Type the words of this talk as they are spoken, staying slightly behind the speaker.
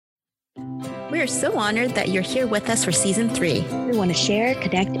We're so honored that you're here with us for Season 3. We want to share,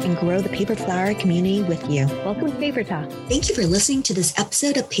 connect, and grow the Paper Flower community with you. Welcome to Paper Talk. Thank you for listening to this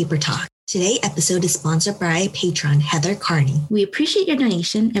episode of Paper Talk. Today's episode is sponsored by patron Heather Carney. We appreciate your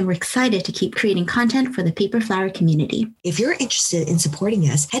donation and we're excited to keep creating content for the Paper Flower community. If you're interested in supporting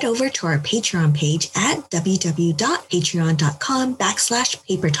us, head over to our Patreon page at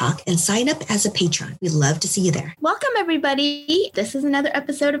www.patreon.com/papertalk and sign up as a patron. We'd love to see you there. Welcome, everybody. This is another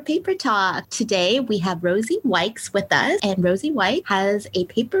episode of Paper Talk. Today, we have Rosie Wykes with us, and Rosie Wykes has a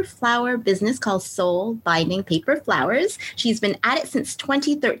paper flower business called Soul Binding Paper Flowers. She's been at it since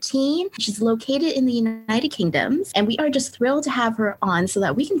 2013. She's located in the United Kingdom, and we are just thrilled to have her on so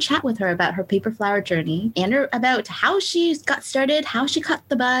that we can chat with her about her paper flower journey and about how she got started, how she caught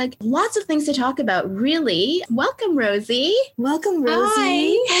the bug. Lots of things to talk about, really. Welcome, Rosie. Welcome, Rosie.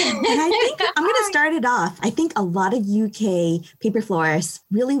 Hi. And I think I'm going to start it off. I think a lot of UK paper florists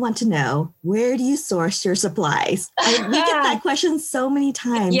really want to know, where do you source your supplies? We get that question so many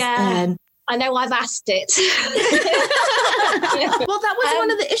times. Yeah. And I know I've asked it. Well, that was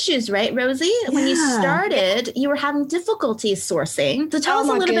one of the issues, right, Rosie? When you started, you were having difficulties sourcing. So tell us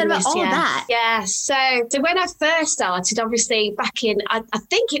a little bit about all of that. Yeah, so when I first started, obviously back in, I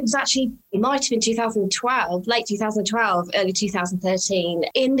think it was actually, it might have been 2012, late 2012, early 2013.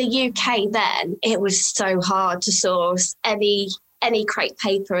 In the UK then, it was so hard to source any crepe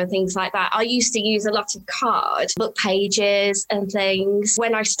paper and things like that. I used to use a lot of card, book pages and things.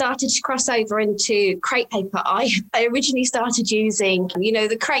 When I started to cross over into crepe paper, I originally started using,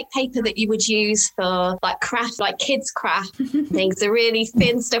 the crepe paper that you would use for like craft, like kids craft things, the really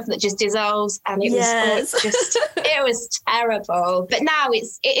thin stuff that just dissolves. And it was terrible. But now it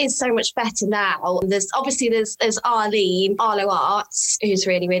is so much better now. There's Arlene, Arlo Arts, who's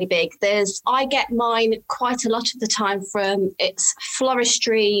really, really big. I get mine quite a lot of the time from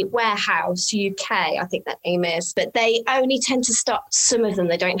Floristry Warehouse UK, I think that name is, but they only tend to stock some of them.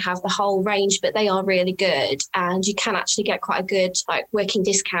 They don't have the whole range, but they are really good, and you can actually get quite a good working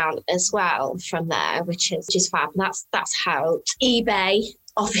discount as well from there, which is fab. And that's helped. eBay,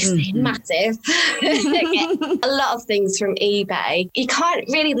 obviously massive. A lot of things from eBay. You can't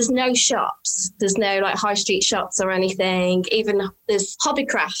really, there's no shops. There's no high street shops or anything. Even there's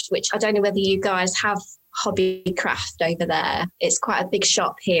Hobbycraft, which I don't know whether you guys have Hobbycraft over there. It's quite a big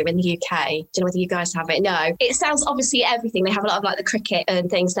shop here in the UK. Don't know whether you guys have it. No, it sells obviously everything. They have a lot of the cricket and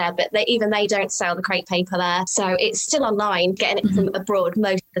things there, but they don't sell the crepe paper there. So it's still online, getting it from abroad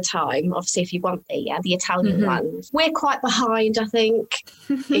most of the time. Obviously, if you want the Italian ones, we're quite behind, I think,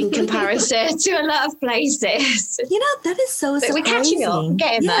 in comparison to a lot of places. That is so surprising. We're catching up,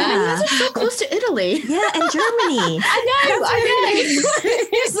 getting there. You guys are so close to Italy. Yeah, and Germany. I know. I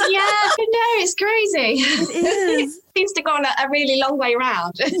know, it's crazy. It is. Seems to go on a really long way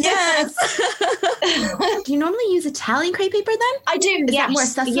around. Yes. Do you normally use Italian crepe paper then? I do, Is that more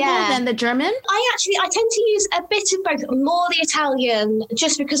accessible than the German? I tend to use a bit of both, more the Italian,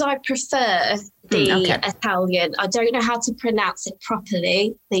 just because I prefer the Italian. I don't know how to pronounce it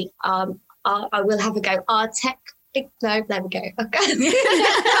properly. I will have a go. Artec. No, there we go. That's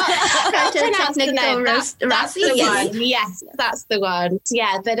the one. Yes, that's the one.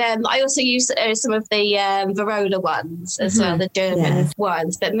 Yeah, but I also use some of the Varrola ones as well, the German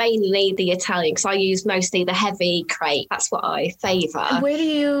ones, but mainly the Italian, because I use mostly the heavy crepe. That's what I favour. And where do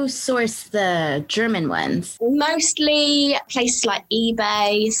you source the German ones? Mostly places like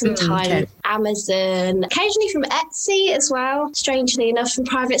eBay, sometimes Amazon, occasionally from Etsy as well, strangely enough, from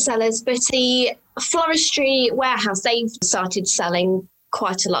private sellers. But the Floristry Warehouse, they've started selling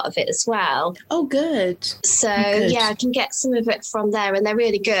quite a lot of it as well. Oh, good. So I can get some of it from there, and they're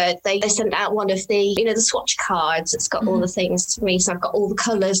really good. They sent out one of the the swatch cards. It's got all the things to me, so I've got all the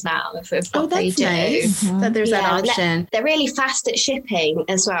colours now of what they do. Nice. That there's that option. They're really fast at shipping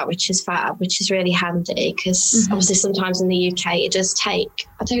as well, which is fab, which is really handy, because obviously sometimes in the UK it does take,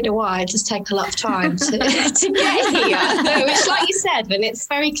 I don't know why, it does take a lot of time to get here, which, like you said, when it's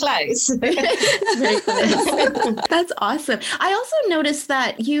very close. Very close. That's awesome. I also noticed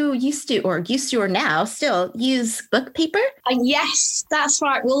that you used to or now still use book paper. Yes, that's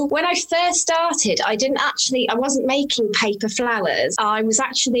right. Well, when I first started, I wasn't making paper flowers. I was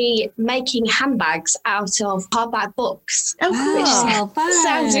actually making handbags out of hardback books. Oh, cool. Which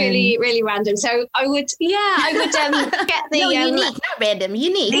sounds really, really random. So I would get the... unique, not random,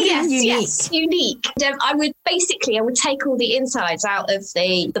 unique. Yes, unique. I would take all the insides out of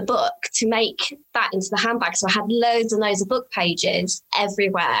the book to make that into the handbag. So I had loads and loads of book pages.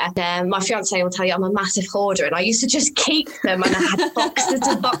 everywhere. My fiance will tell you I'm a massive hoarder, and I used to just keep them, and I had boxes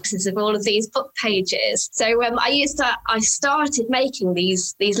and boxes of all of these book pages. So I started making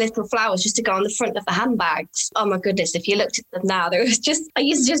these little flowers just to go on the front of the handbags. Oh my goodness, if you looked at them now, I used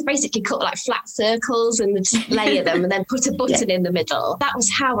to just basically cut like flat circles and just layer them and then put a button in the middle. That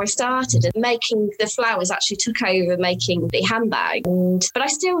was how I started, and making the flowers actually took over making the handbag. But I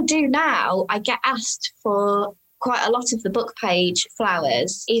still do now. I get asked for quite a lot of the book page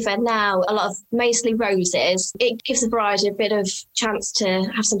flowers, even now, a lot of mostly roses. It gives the bride a bit of chance to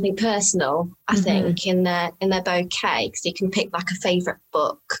have something personal, I think, in their bouquet, because you can pick like a favourite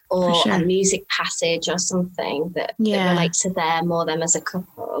book or a music passage or something that relates to them or them as a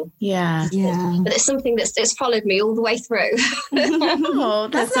couple. Yeah. But it's something that's followed me all the way through. Oh,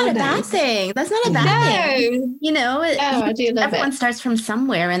 that's not a bad thing. That's not a bad thing. You know, I do love everyone starts from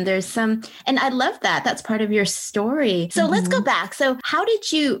somewhere, and there's some, and I love that. That's part of your story. So let's go back. So how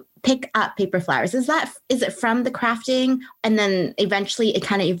did you pick up paper flowers? Is it from the crafting and then eventually it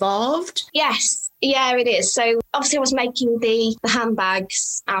kind of evolved? Yes. Yeah, it is. So obviously I was making the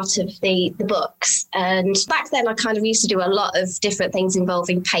handbags out of the books. And back then I kind of used to do a lot of different things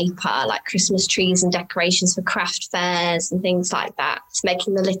involving paper, like Christmas trees and decorations for craft fairs and things like that.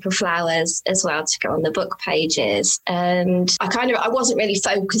 Making the little flowers as well to go on the book pages. And I wasn't really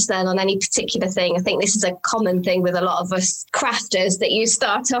focused then on any particular thing. I think this is a common thing with a lot of us crafters, that you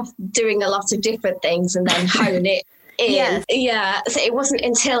start off doing a lot of different things and then hone it in. Yes. Yeah. So it wasn't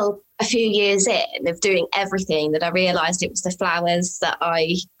until a few years in of doing everything that I realised it was the flowers that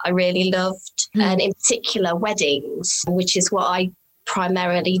I really loved, and in particular weddings, which is what I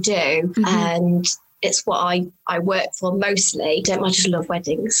primarily do. And it's what I work for mostly. I just love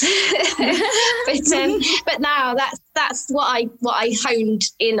weddings. But now that's what I honed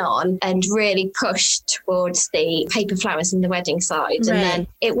in on and really pushed towards the paper flowers and the wedding side. And then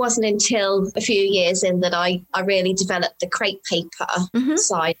it wasn't until a few years in that I really developed the crepe paper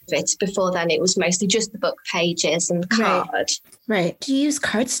side of it. Before then, it was mostly just the book pages and card. Right. Do you use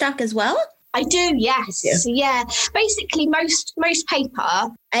cardstock as well? I do, yes. Yeah. Basically, most paper.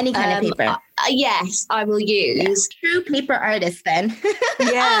 Any kind of paper. Yes, I will use. True paper artist then.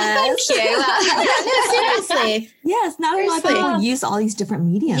 Yes. Thank you. No, seriously. Yes, not a lot of people use all these different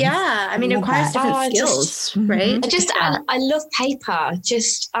mediums. Yeah, I mean, it requires different skills, right? I love paper.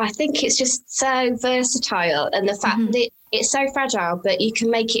 I think it's just so versatile, and the fact that it's so fragile, but you can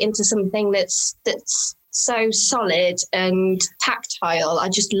make it into something that's so solid and tactile. I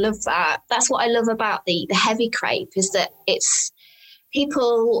just love that. That's what I love about the heavy crepe, is that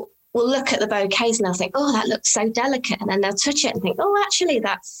people will look at the bouquets and they'll think, oh, that looks so delicate, and then they'll touch it and think, oh, actually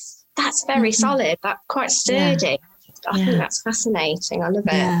that's very solid, that's quite sturdy. I think that's fascinating. I love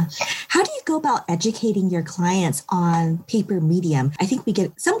it. Yeah. How do you go about educating your clients on paper medium? I think we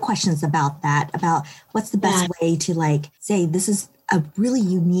get some questions about that, about what's the best way to say this is a really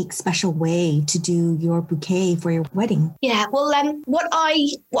unique, special way to do your bouquet for your wedding. Yeah, well, what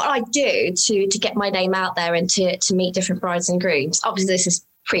I do to get my name out there and to meet different brides and grooms, obviously this is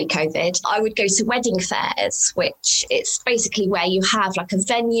pre-COVID, I would go to wedding fairs, which it's basically where you have like a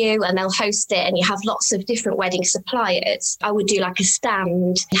venue and they'll host it and you have lots of different wedding suppliers. I would do like a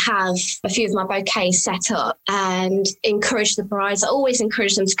stand, have a few of my bouquets set up and encourage the brides. I always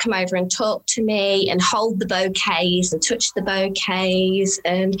encourage them to come over and talk to me and hold the bouquets and touch the bouquets.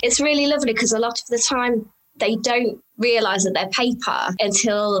 And it's really lovely because a lot of the time they don't realise that they're paper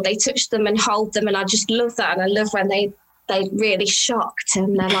until they touch them and hold them. And I just love that. And I love when they're really shocked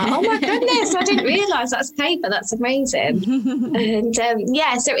and they're like, oh my goodness, I didn't realise that's paper. That's amazing. And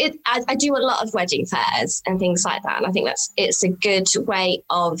so I do a lot of wedding fairs and things like that. And I think it's a good way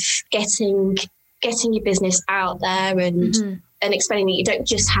of getting your business out there and explaining that you don't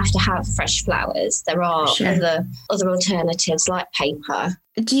just have to have fresh flowers. There are other alternatives like paper.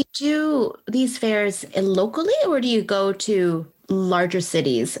 Do you do these fairs locally, or do you go to larger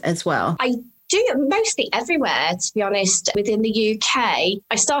cities as well? I do mostly everywhere, to be honest. Within the UK,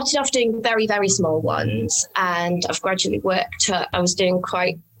 I started off doing very, very small ones, and I've gradually worked up. I was doing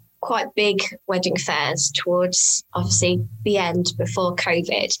quite big wedding fairs towards obviously the end before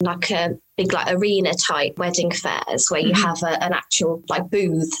COVID, like a big arena type wedding fairs where you have an actual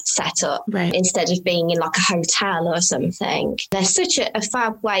booth set up instead of being in a hotel or something. There's such a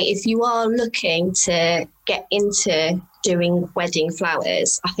fab way if you are looking to get into doing wedding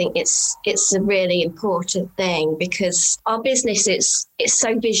flowers. I think it's a really important thing because our business it's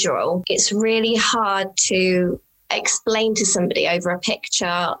so visual. It's really hard to explain to somebody over a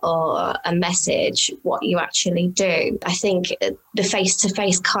picture or a message what you actually do. I think the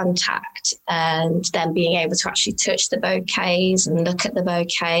face-to-face contact and then being able to actually touch the bouquets and look at the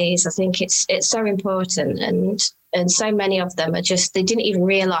bouquets, I think it's so important. And so many of them are just, they didn't even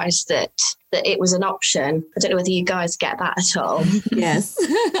realize that it was an option. I don't know whether you guys get that at all. Yes.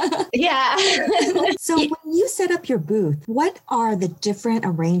 Yeah. So when you set up your booth, what are the different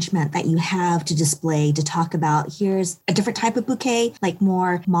arrangement that you have to display to talk about, here's a different type of bouquet, like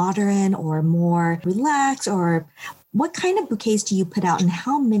more modern or more relaxed, or what kind of bouquets do you put out and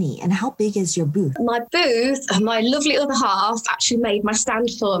how many and how big is your booth? My booth, my lovely other half actually made my stand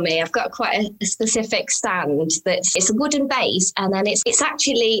for me. I've got quite a specific stand it's a wooden base, and then it's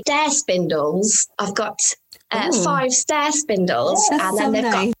actually stair spindles. I've got 5 stair spindles, and then they've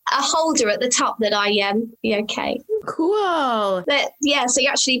got a holder at the top that okay. Cool. But yeah, so you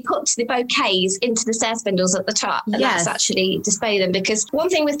actually put the bouquets into the stair spindles at the top, and that's actually display them, because one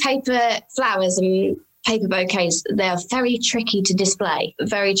thing with paper flowers and paper bouquets, they're very tricky to display,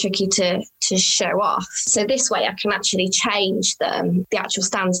 very tricky to show off. So this way I can actually change them. The actual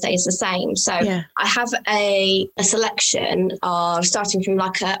stand stays the same. So I have a selection of starting from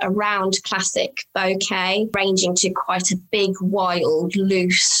like a round classic bouquet, ranging to quite a big, wild,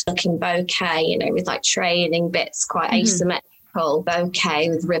 loose looking bouquet, with like trailing bits, quite asymmetrical bouquet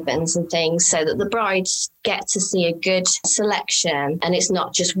with ribbons and things, so that the brides get to see a good selection and it's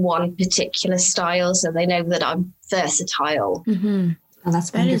not just one particular style, so they know that I'm versatile. Mm-hmm. Oh,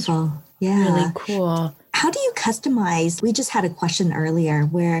 that's wonderful. Yeah. Really cool. How do you customize? We just had a question earlier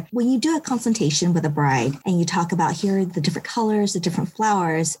where when you do a consultation with a bride and you talk about here are the different colors, the different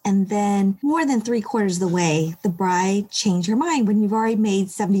flowers, and then more than 3/4 of the way, the bride changed her mind when you've already made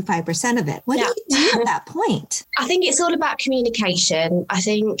 75% of it. What do you do at that point? I think it's all about communication. I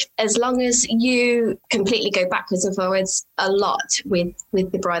think as long as you completely go backwards and forwards a lot with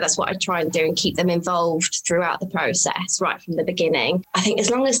the bride, that's what I try and do, and keep them involved throughout the process right from the beginning. I think as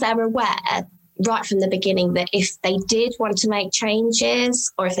long as they're aware right from the beginning that if they did want to make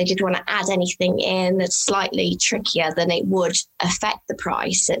changes, or if they did want to add anything in that's slightly trickier, then it would affect the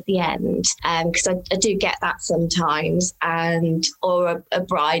price at the end. Because I do get that sometimes, or a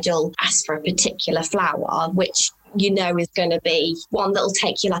bride will ask for a particular flower, which is going to be one that'll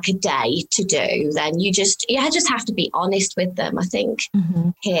take you like a day to do. Then you just have to be honest with them, I think.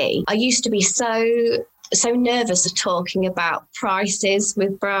 Mm-hmm. I used to be so nervous of talking about prices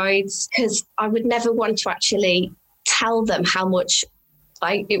with brides, because I would never want to actually tell them how much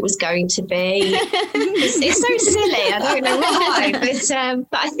it was going to be. It's so silly. I don't know why,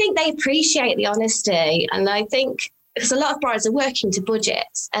 but I think they appreciate the honesty, and I think because a lot of brides are working to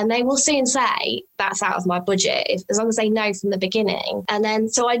budgets, and they will soon say that's out of my budget, as long as they know from the beginning. And then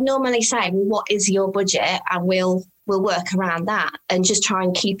so I'd normally say, well, what is your budget, and we'll work around that, and just try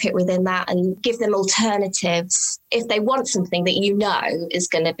and keep it within that and give them alternatives if they want something that is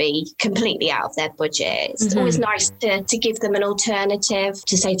going to be completely out of their budget. It's always nice to give them an alternative,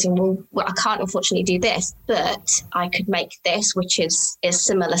 to say to them, well, I can't unfortunately do this, but I could make this, which is a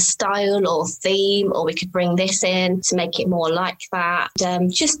similar style or theme, or we could bring this in to make it more like that.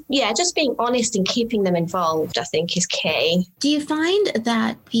 Just being honest and keeping them involved, I think, is key. Do you find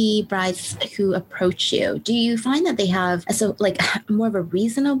that the brides who approach you, do you find that they have more of a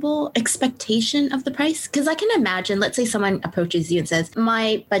reasonable expectation of the price? Because I can imagine, let's say someone approaches you and says,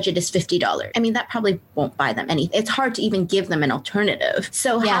 my budget is $50. I mean, that probably won't buy them anything. It's hard to even give them an alternative.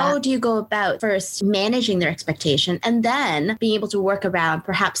 So how do you go about first managing their expectation and then being able to work around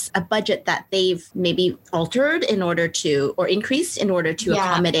perhaps a budget that they've maybe altered in order to, or increased in order to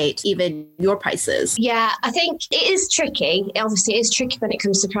accommodate even your prices? Yeah, I think it is tricky. Obviously, it is tricky when it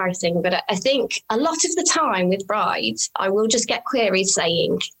comes to pricing, but I think a lot of the time with brides, I will just get queries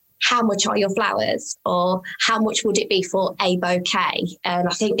saying, how much are your flowers, or how much would it be for a bouquet? And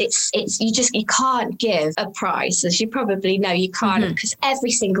I think it's you can't give a price, as you probably know, you can't, because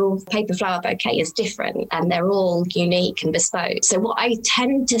every single paper flower bouquet is different and they're all unique and bespoke. So what I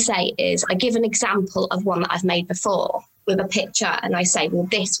tend to say is I give an example of one that I've made before with a picture, and I say, well,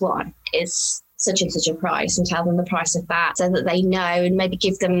 this one is such and such a price, and tell them the price of that, so that they know, and maybe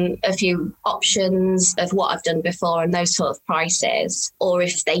give them a few options of what I've done before and those sort of prices. Or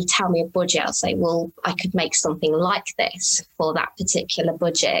if they tell me a budget, I'll say, well, I could make something like this for that particular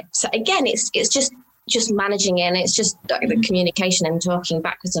budget. So again, it's just just managing it. And it's just the communication and talking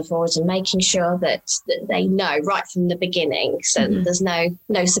backwards and forwards and making sure that they know right from the beginning. So there's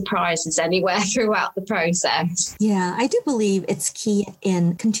no surprises anywhere throughout the process. Yeah, I do believe it's key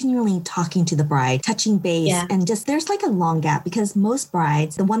in continually talking to the bride, touching base, and just there's like a long gap because most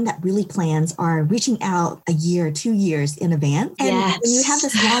brides, the one that really plans, are reaching out a year, 2 years in advance. And when you have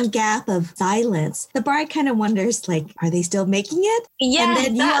this long gap of silence, the bride kind of wonders, like, are they still making it? Yeah, and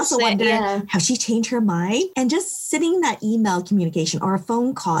then you also wonder, has she changed her mind? And just sending that email communication or a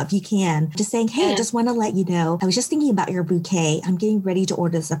phone call if you can, just saying, hey, I just want to let you know, I was just thinking about your bouquet. I'm getting ready to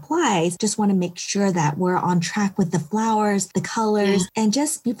order the supplies. Just want to make sure that we're on track with the flowers, the colors, and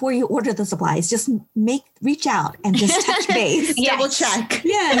just before you order the supplies, just reach out and just touch base. Double check.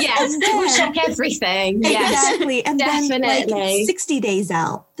 Yes, double check everything. Exactly. And definitely. then like 60 days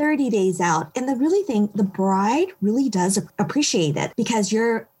out, 30 days out. And the bride really does appreciate it because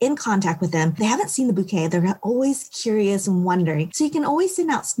you're in contact with them. They haven't seen the bouquet. They're always curious and wondering. So you can always send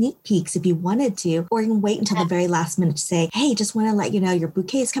out sneak peeks if you wanted to, or you can wait until the very last minute to say, hey, just want to let you know your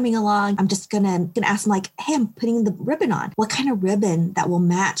bouquet is coming along. I'm just gonna ask them, like, hey, I'm putting the ribbon on. What kind of ribbon that will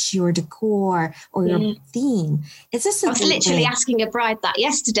match your decor or your theme? It's just I was literally asking a bride that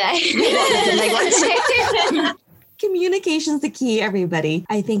yesterday. What ribbon they wanted. Communication's the key, everybody.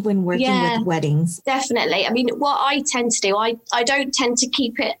 I think when working with weddings. Definitely. I mean, what I tend to do, I don't tend to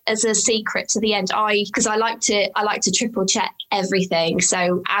keep it as a secret to the end. Because I like to triple check everything.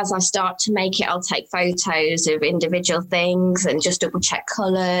 So as I start to make it, I'll take photos of individual things and just double check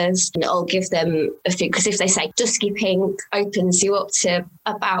colours, and I'll give them a few. Because if they say dusky pink opens you up to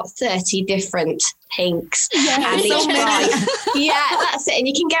about 30 different pinks, and each bride, that's it. And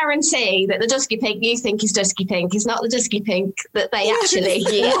you can guarantee that the dusky pink you think is dusky pink is not the dusky pink that they actually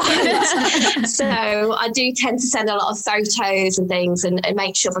want. So I do tend to send a lot of photos and things and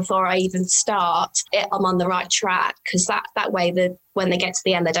make sure before I even start I'm on the right track, because that way when they get to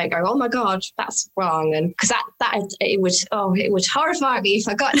the end, they don't go, oh my God, that's wrong. And because it would horrify me if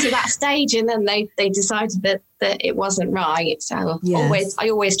I got to that stage and then they decided that it wasn't right. So I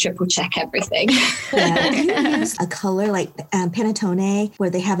always triple check everything. Do you use a color like Pantone where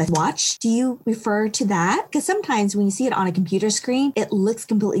they have a watch? Do you refer to that? Because sometimes when you see it on a computer screen, it looks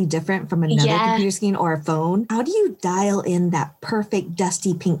completely different from another computer screen or a phone. How do you dial in that perfect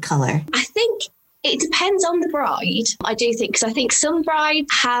dusty pink color? I think it depends on the bride. I do think, because I think some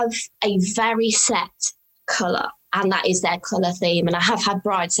brides have a very set colour and that is their colour theme. And I have had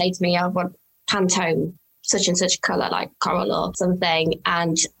brides say to me, I want Pantone such and such colour, like coral or something.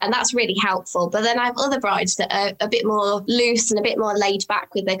 And that's really helpful. But then I have other brides that are a bit more loose and a bit more laid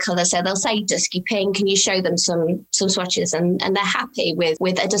back with their colour. So they'll say dusky pink and you show them some swatches and they're happy with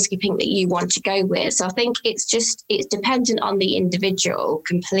a dusky pink that you want to go with. So I think it's dependent on the individual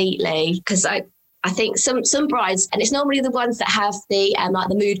completely, because I think some brides, and it's normally the ones that have the like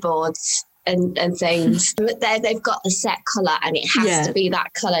the mood boards and things, they've got the set colour and it has to be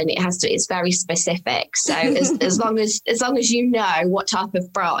that colour and it's very specific. So as long as you know what type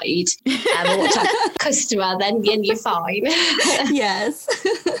of bride or what type of customer, then you're fine. Yes.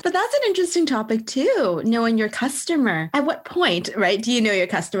 But that's an interesting topic too, knowing your customer. At what point, right, do you know your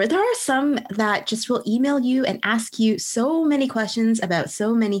customer? There are some that just will email you and ask you so many questions about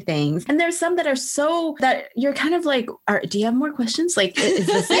so many things. And there's some that are so that you're kind of like, do you have more questions? Like, is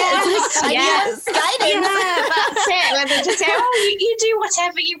this it? Yes, guidance. That's it. When they just say, you do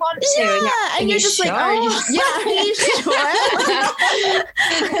whatever you want to. And you're just sure? like, are you sure?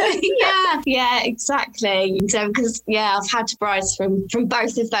 Yeah, exactly. So because I've had brides from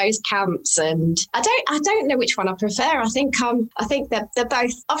both of those camps, and I don't know which one I prefer. I think they're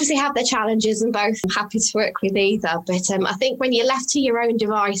both obviously have their challenges, and both I'm happy to work with either. But I think when you're left to your own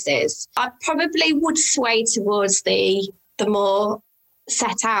devices, I probably would sway towards the more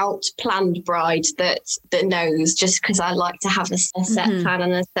set out planned bride that knows, just because I like to have a set plan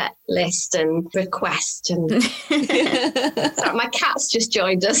and a set list and request. And so my cat's just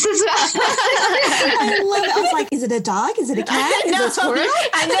joined us as well. I love it. I was like, is it a dog? Is it a cat? Is it a squirrel?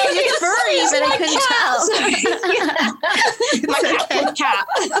 I know you're furry, but I couldn't tell. My cat called Cat.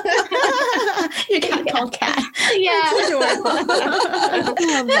 Your cat called Cat. Yeah. I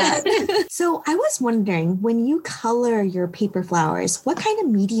love that. So I was wondering, when you color your paper flowers, what kind of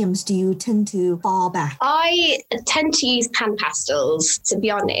mediums do you tend to fall back? I tend to use pan pastels, to be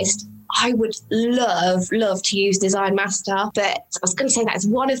honest. I would love to use Design Master, but I was going to say that's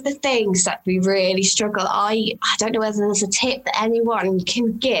one of the things that we really struggle. I don't know whether there's a tip that anyone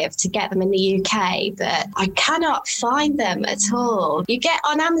can give to get them in the UK, but I cannot find them at all. You get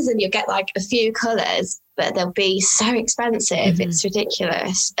on Amazon, you get like a few colours, but they'll be so expensive. It's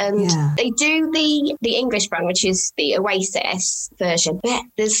ridiculous. And they do the English brand, which is the Oasis version, but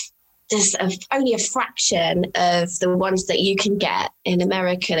there's only a fraction of the ones that you can get in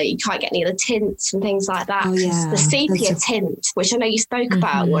America. That you can't get any of the tints and things like that. The sepia tint, which I know you spoke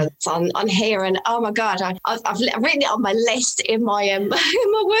about once on here, and oh my God, I've written it on my list in my in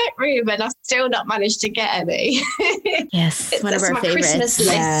my workroom, and I've still not managed to get any. Yes, one of our favorites. Christmas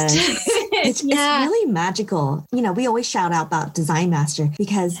list. It's really magical. You know, we always shout out about Design Master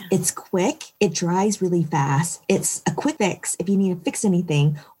because it's quick, it dries really fast. It's a quick fix if you need to fix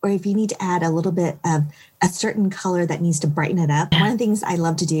anything, or if you need to add a little bit of a certain color that needs to brighten it up. One of the things I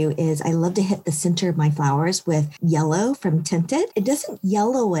love to do is I love to hit the center of my flowers with yellow from Tinted. It doesn't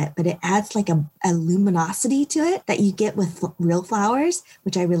yellow it, but it adds like a luminosity to it that you get with real flowers,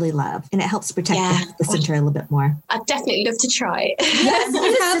 which I really love. And it helps protect the center a little bit more. I'd definitely love to try it. Yes,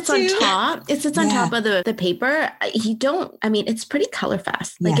 it sits on top. It sits on top of the paper. It's pretty color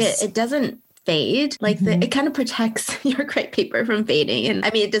fast. Like it doesn't fade, like it kind of protects your crepe paper from fading. And I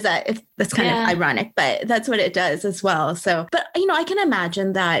mean, it does that, if that's kind of ironic, but that's what it does as well. So, but I can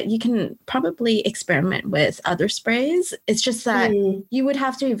imagine that you can probably experiment with other sprays. It's just that you would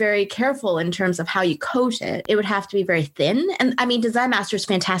have to be very careful in terms of how you coat it. It would have to be very thin. And I mean, Design Master is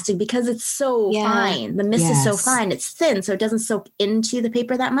fantastic because it's so fine. The mist is so fine. It's thin, so it doesn't soak into the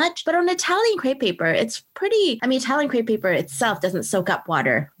paper that much. But on Italian crepe paper, it's pretty, Italian crepe paper itself doesn't soak up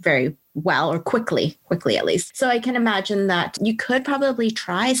water very well, or quickly at least. So I can imagine that you could probably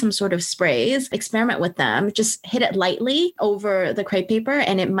try some sort of sprays, experiment with them, just hit it lightly over the crepe paper,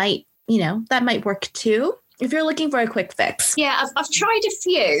 and it might, that might work too, if you're looking for a quick fix. Yeah, I've tried a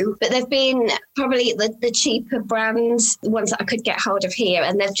few, but they've been probably the cheaper brands, the ones that I could get hold of here,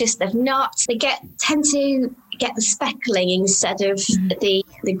 and tend to get the speckling instead of the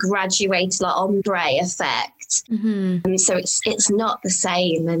graduated like ombre effect. So it's not the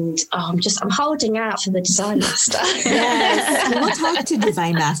same, and I'm holding out for the Design Master. Yes, we'll talk to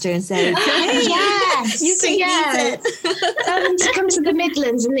Design Master and say, hey, yes, you can use it. Come to the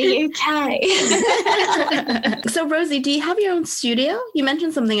Midlands in the UK. So Rosie, do you have your own studio? You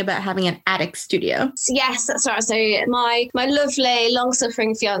mentioned something about having an attic studio. Yes, that's right. So my lovely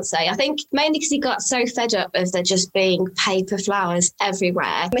long-suffering fiance, I think mainly because he got so fed up of there just being paper flowers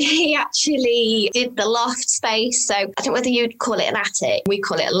everywhere, he actually did the loft space. So I don't know whether you'd call it an attic. We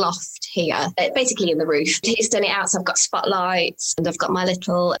call it a loft here, basically in the roof. He's done it out, so I've got spotlights and I've got my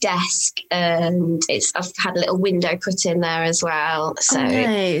little desk, and I've had a little window put in there as well. So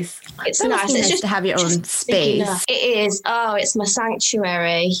nice. It's that nice. It's just to have your own space. It is. Oh, it's my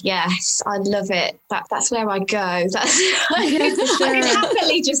sanctuary. Yes, I love it. That's where I go. I can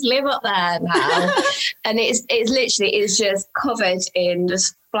happily just live up there now. And it's just covered in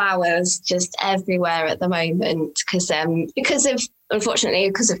just flowers just everywhere at the moment because of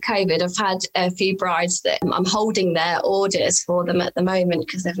COVID, I've had a few brides that I'm holding their orders for them at the moment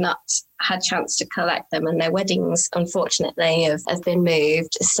because they've not had chance to collect them, and their weddings unfortunately have been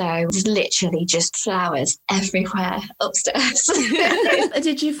moved. So there's literally just flowers everywhere upstairs.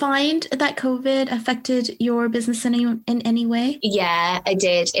 Did you find that COVID affected your business in any way? Yeah, I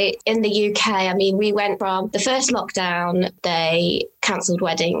did. In the UK, we went from the first lockdown, they cancelled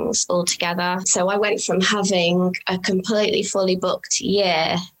weddings altogether. So I went from having a completely fully booked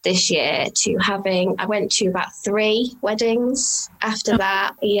year this year to I went to about 3 weddings after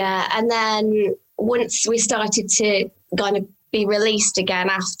that. Yeah. And then once we started to kind of be released again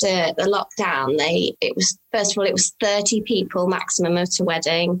after the lockdown, it was 30 people maximum at a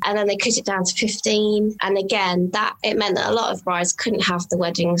wedding, and then they cut it down to 15. And again, it meant that a lot of brides couldn't have the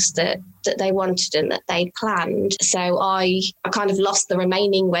weddings that they wanted and that they'd planned. So I kind of lost the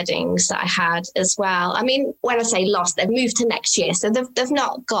remaining weddings that I had as well. When I say lost, they've moved to next year, so they've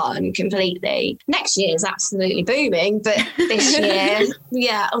not gone completely. Next year is absolutely booming, but this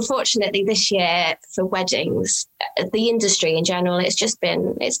year, unfortunately this year for weddings, the industry in general, it's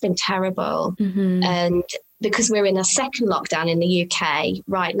been terrible. And because we're in a second lockdown in the UK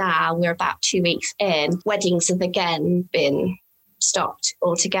right now, we're about 2 weeks in, weddings have again been stopped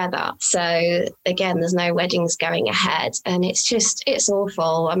altogether. So again, there's no weddings going ahead, and it's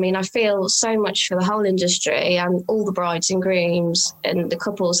awful. I mean, I feel so much for the whole industry and all the brides and grooms and the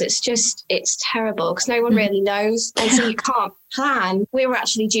couples. It's terrible because no one really knows, and so you can't plan. We were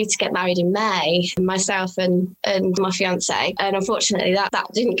actually due to get married in May, myself and my fiance, and unfortunately that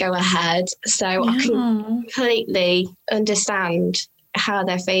didn't go ahead. So I can completely understand how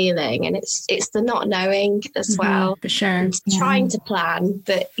they're feeling, and it's the not knowing as well. For sure. Trying to plan,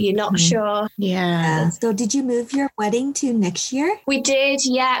 but you're not sure. Yeah. So did you move your wedding to next year? We did,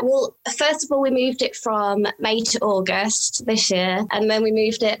 yeah. Well, first of all, we moved it from May to August this year, and then we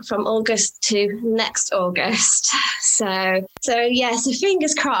moved it from August to next August. So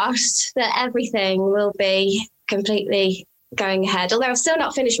fingers crossed that everything will be completely going ahead, although I've still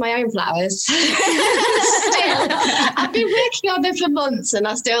not finished my own flowers. I've been working on them for months, and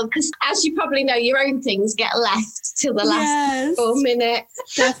because as you probably know, your own things get left till the last 4 minutes.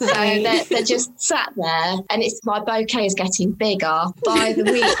 Definitely. So they're just sat there, and my bouquet is getting bigger by the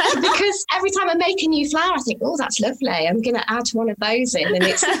week because every time I make a new flower, I think, oh, that's lovely, I'm going to add one of those in, and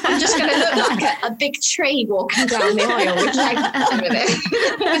I'm just going to look like a big tree walking down the aisle with legs over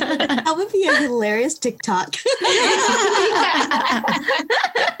it. That would be a hilarious TikTok.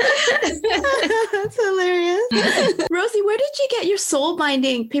 That's hilarious. Rosie, where did you get your soul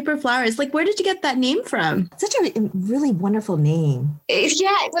binding paper flowers? Like, where did you get that name from? Such a really wonderful name.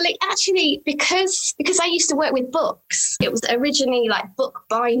 Well, it actually, because I used to work with books, it was originally like book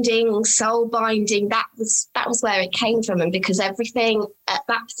binding, soul binding. That was where it came from. And because everything at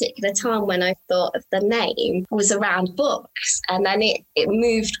that particular time when I thought of the name was around books, and then it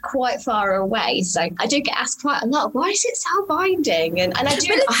moved quite far away. So I do get asked quite a lot, why is it soul binding? And I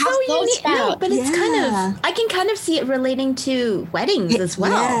do, I have thought about. No, but it's I can kind of see it relating to weddings as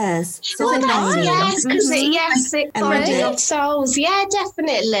well. Yes. So yes, because it binding of souls. Yeah,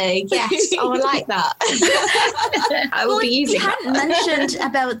 definitely. Yes, I would like that. I will be using that. If you hadn't mentioned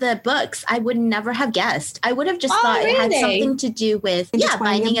about the books, I would never have guessed. I would have just thought it had something to do with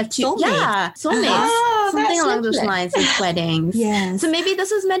binding of two soulmates. Something along those lines with weddings. Yes. So maybe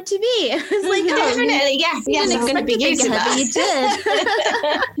this was meant to be. It was like, definitely, yes, I'm going to be using that. You did.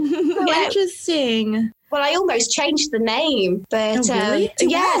 So interesting. Well, I almost changed the name, but really?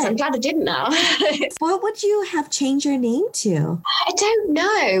 Yes, I'm glad I didn't now. What would you have changed your name to? I don't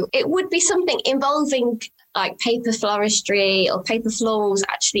know. It would be something involving like paper floristry or paper florals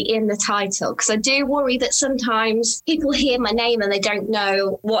actually in the title, because I do worry that sometimes people hear my name and they don't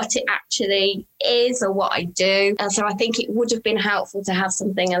know what it actually is or what I do. And so I think it would have been helpful to have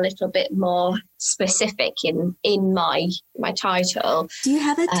something a little bit more specific in my title. Do you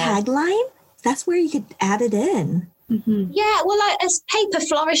have a tagline? That's where you could add it in. Mm-hmm. Yeah, well, as paper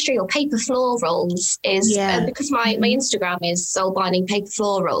floristry or paper florals is because my Instagram is soul binding paper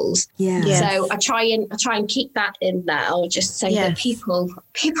florals. Yeah. So I try and keep that in now, just so that people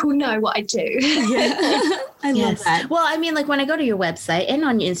know what I do. Yeah. I love that. Well, I mean, like when I go to your website and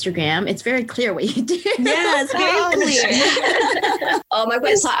on your Instagram, it's very clear what you do. Yes, very clear. On my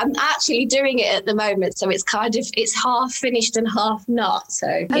website, I'm actually doing it at the moment, so it's it's half finished and half not. So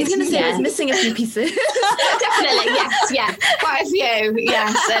I was going to say it's missing a few pieces. Definitely, yes, quite a few,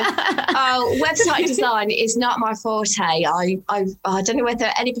 yes. Website design is not my forte. I don't know whether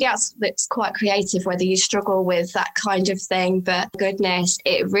anybody else that's quite creative, whether you struggle with that kind of thing, but goodness,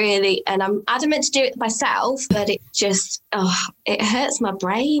 it really, and I'm adamant to do it myself, but it just, it hurts my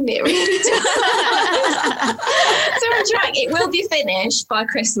brain. It really does. So I'm trying. It will be finished by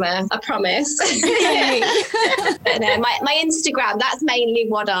Christmas, I promise. But no, my Instagram, that's mainly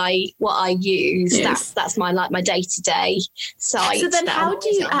what I use. Yes. That's my day-to-day site. So then how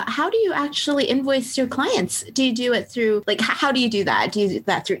do you actually invoice your clients? Do you do it through, like, how do you do that? Do you do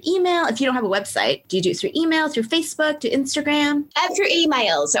that through email? If you don't have a website, do you do it through email, through Facebook, through Instagram? Through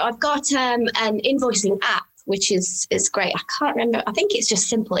email. So I've got an invoicing app, which is great. I can't remember. I think it's just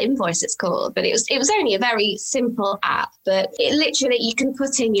Simple Invoice it's called, but it was only a very simple app. But it literally, you can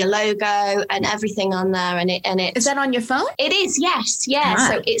put in your logo and everything on there, and it is that on your phone? It is, yes, yeah. Ah.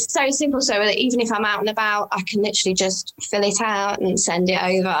 So it's so simple, so that even if I'm out and about, I can literally just fill it out and send it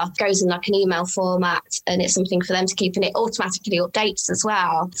over. It goes in like an email format, and it's something for them to keep, and it automatically updates as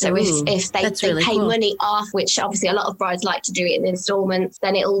well. So if they really pay money off, which obviously a lot of brides like to do it in installments,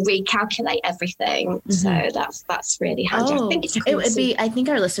 then it'll recalculate everything. Mm-hmm. So that's really handy. I think it would be. I think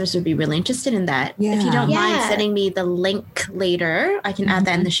our listeners would be really interested in that. Yeah. If you don't mind sending me the link later, I can add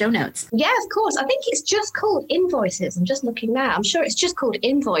that in the show notes. Yeah, of course. I think it's just called Invoices. I'm just looking now. I'm sure it's just called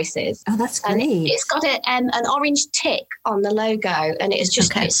Invoices. Oh, that's great. And it's got an orange tick on the logo, and it's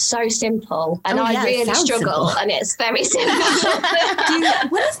just it's so simple. And I really struggle, simple. And it's very simple.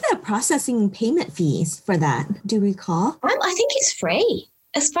 What is the processing payment fees for that? Do you recall? I think it's free.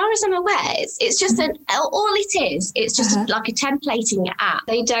 As far as I'm aware, it's just all it is. It's just like a templating app.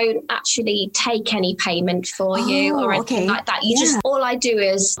 They don't actually take any payment for you or anything like that. You just, all I do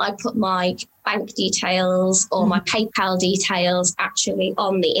is I put my bank details or my PayPal details actually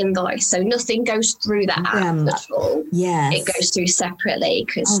on the invoice. So nothing goes through that app at all. Yes. It goes through separately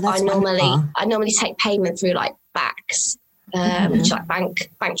because I normally take payment through like BACS, which like bank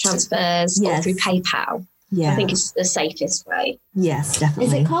transfers or through PayPal. Yeah. I think it's the safest way. Yes, definitely.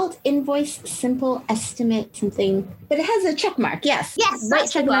 Is it called Invoice Simple Estimate something? But it has a check mark. Yes. Yes. Right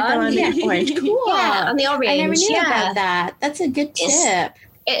check mark on the orange. Cool. Yeah, on the orange. I never knew about that. That's a good tip.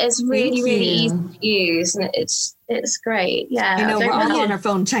 It is really, really easy to use, and it's great. Yeah. I know we're all on our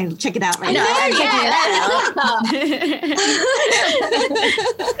phone trying to check it out right now.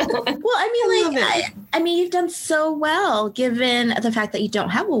 Well, I mean, you've done so well given the fact that you don't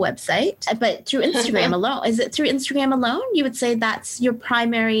have a website, but through Instagram alone. Is it through Instagram alone? You would say that's your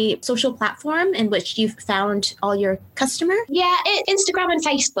primary social platform in which you've found all your customers? Yeah, Instagram and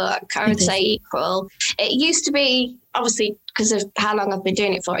Facebook, I would say equal. It used to be, obviously, because of how long I've been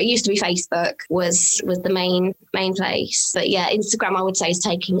doing it for, it used to be Facebook was the main place. But yeah, Instagram, I would say, is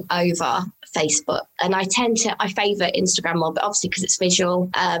taking over Facebook. And I favour Instagram more, but obviously because it's visual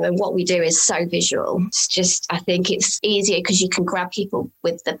and what we do is so visual. It's just, I think it's easier because you can grab people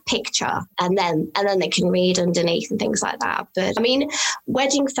with the picture and then they can read underneath and things like that. But I mean,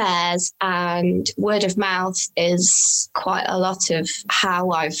 wedding fairs and word of mouth is quite a lot of how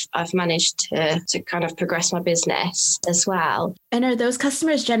I've managed to kind of progress my business as well. And are those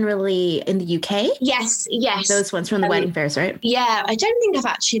customers generally in the UK? Yes. Those ones from the wedding fairs, right? Yeah, I don't think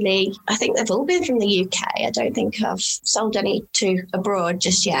I think they've all been from the UK. I don't think I've sold any to abroad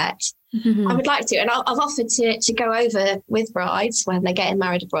just yet. Mm-hmm. I would like to, and I've offered to go over with brides when they're getting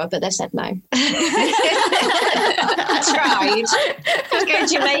married abroad, but they've said no. I tried to go to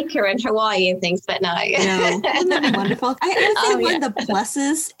Jamaica and Hawaii and things, but no. Isn't that wonderful? I think one of the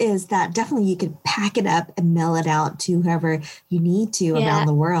pluses is that definitely you can pack it up and mail it out to whoever you need to around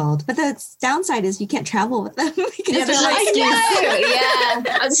the world. But the downside is you can't travel with them. I'm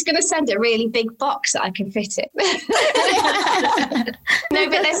just going to send a really big box that I can fit it. No,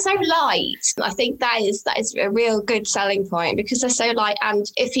 but they're so light. I think that is a real good selling point because they're so light. And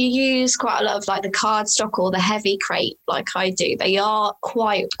if you use quite a lot of like the cardstock or the heavy crepe like I do, they are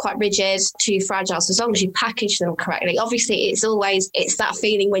quite rigid, too fragile. So as long as you package them correctly, obviously it's that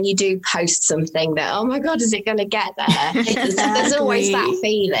feeling when you do post something that, oh my God, is it going to get there? Exactly. There's always that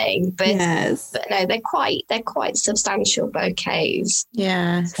feeling. But no, they're quite substantial bouquets.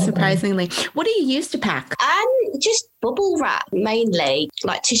 Yeah, surprisingly. What do you use to pack? Just bubble wrap mainly,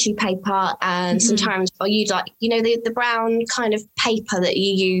 like tissue paper, and sometimes I'll use the brown kind of paper that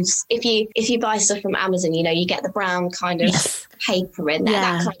you use if you buy stuff from Amazon. You get the brown kind of paper in there,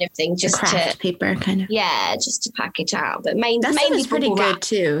 that kind of thing, just the craft paper kind of. Yeah, just to pack it out. But mainly pretty wrap. Good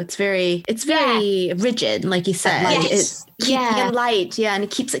too. It's very rigid, like you said. Yes. It's keeping it light, and it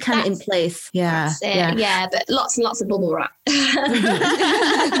keeps it kind of in place. Yeah, but lots and lots of bubble wrap.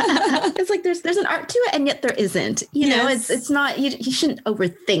 It's like there's an art to it, and yet there isn't. It's not. You shouldn't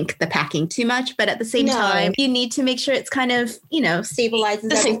overthink the packing too much, but at the same time, you need to make sure it's kind of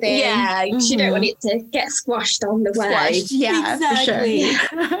stabilizes everything. Yeah, you don't want it to get squashed on the way. Yeah, exactly.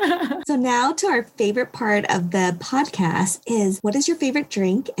 For sure. So now to our favorite part of the podcast is, what is your favorite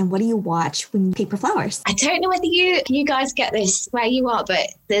drink and what do you watch when you paper flowers? I don't know whether you guys get this where you are, but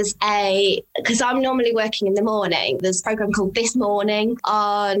there's because I'm normally working in the morning, there's a program called This Morning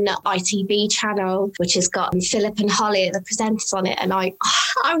on ITV channel, which has got Philip and Holly, the presenters on it, and I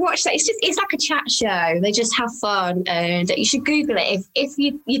watch that. It's like a chat show. They just have fun, and you should Google it. If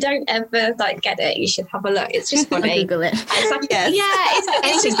you don't ever get it, you should have a look. It's just funny. Google it. It's like,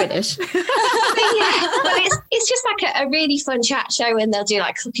 it's just British. It's just like a really fun chat show, and they'll do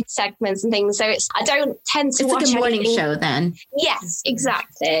like cooking segments and things. So I don't tend to watch like a morning anything. show then. Yes,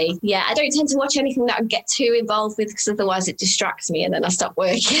 exactly. Yeah, I don't tend to watch anything that I get too involved with because otherwise it distracts me and then I stop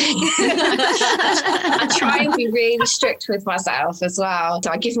working. I try and be really strict with myself as well. So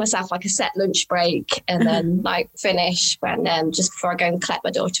I give myself like a set lunch break and then like finish when just before I go and collect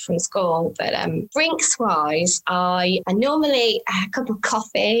my daughter from school. But drinks wise, I normally a cup of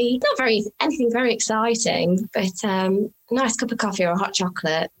coffee, not anything very exciting, but a nice cup of coffee or a hot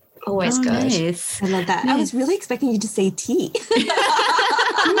chocolate. Always good. Nice. I love that. I was really expecting you to say tea.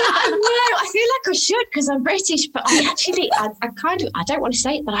 No, I feel like I should because I'm British, but I actually, I don't want to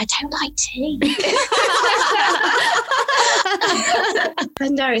say it, but I don't like tea. I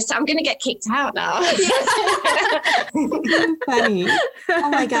know, so I'm going to get kicked out now. Funny. Oh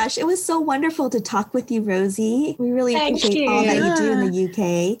my gosh, it was so wonderful to talk with you, Rosie. We really appreciate all that you do in the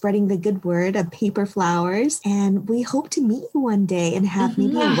UK, spreading the good word of paper flowers. And we hope to meet you one day and have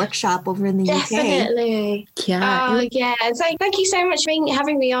maybe a workshop over in the UK. Definitely. Yeah. Oh, yeah. Thank you so much for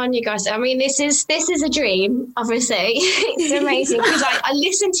having me on, you guys. I mean, this is a dream, obviously. It's amazing because I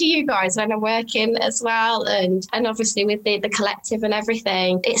listen to you guys when I'm working as well, and obviously with the collective and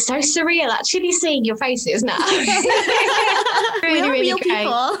everything. It's so surreal actually seeing your faces now. We are real people.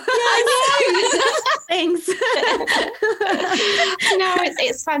 Yeah, I know. Thanks. No,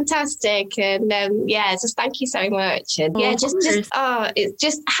 it's fantastic, and just thank you so much. And it's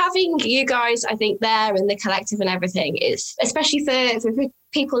just having you guys, I think, there and the collective and everything is, especially for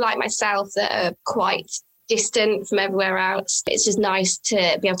people like myself that are quite distant from everywhere else. It's just nice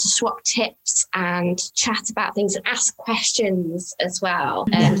to be able to swap tips and chat about things and ask questions as well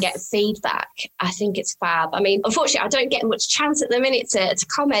and get feedback. I think it's fab. I mean, unfortunately, I don't get much chance at the minute to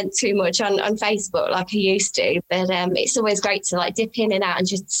comment too much on Facebook like I used to, but it's always great to like dip in and out and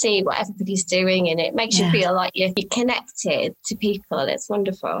just see what everybody's doing, and it makes you feel like you're connected to people. It's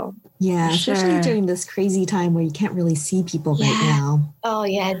wonderful. Yeah, especially during this crazy time where you can't really see people right now. Oh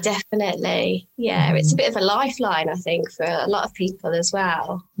yeah, definitely. Yeah, it's a bit of a lifeline, I think, for a lot of people as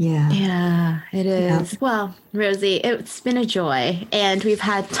well. Yeah, it is. Yeah. Well, Rosie, it's been a joy, and we've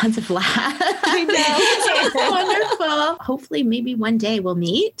had tons of laughs. I know. Wonderful. Hopefully, maybe one day we'll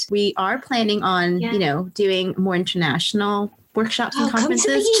meet. We are planning on, doing more international workshops and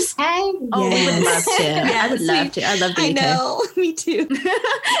conferences. Come to the UK. We would love to. I would love to. I love the UK. I know. Me too.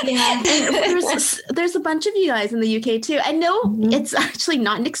 Yeah. And there's a bunch of you guys in the UK too. I know it's actually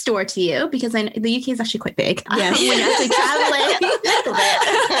not next door to you because I know the UK is actually quite big. Yes. When you're actually traveling.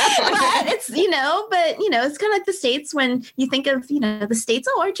 But it's, it's kind of like the States when you think of, the States,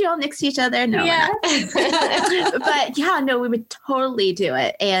 aren't you all next to each other? No. Yeah. But we would totally do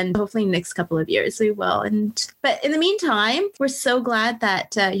it. And hopefully in the next couple of years we will. But in the meantime, we're so glad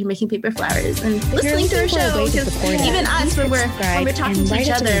that you're making paper flowers and listening to our show, because even us, when we're talking to each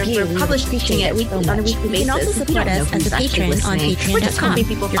other, we're publishing it on a weekly basis. You can also support us as a patron on patreon.com. We're just hoping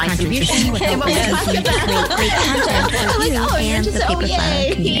people find some interest in what we talk about. Great content for you and the paper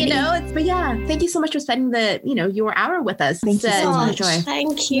flower community. But thank you so much for spending your hour with us. Thank you so much. Joy.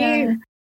 Thank you.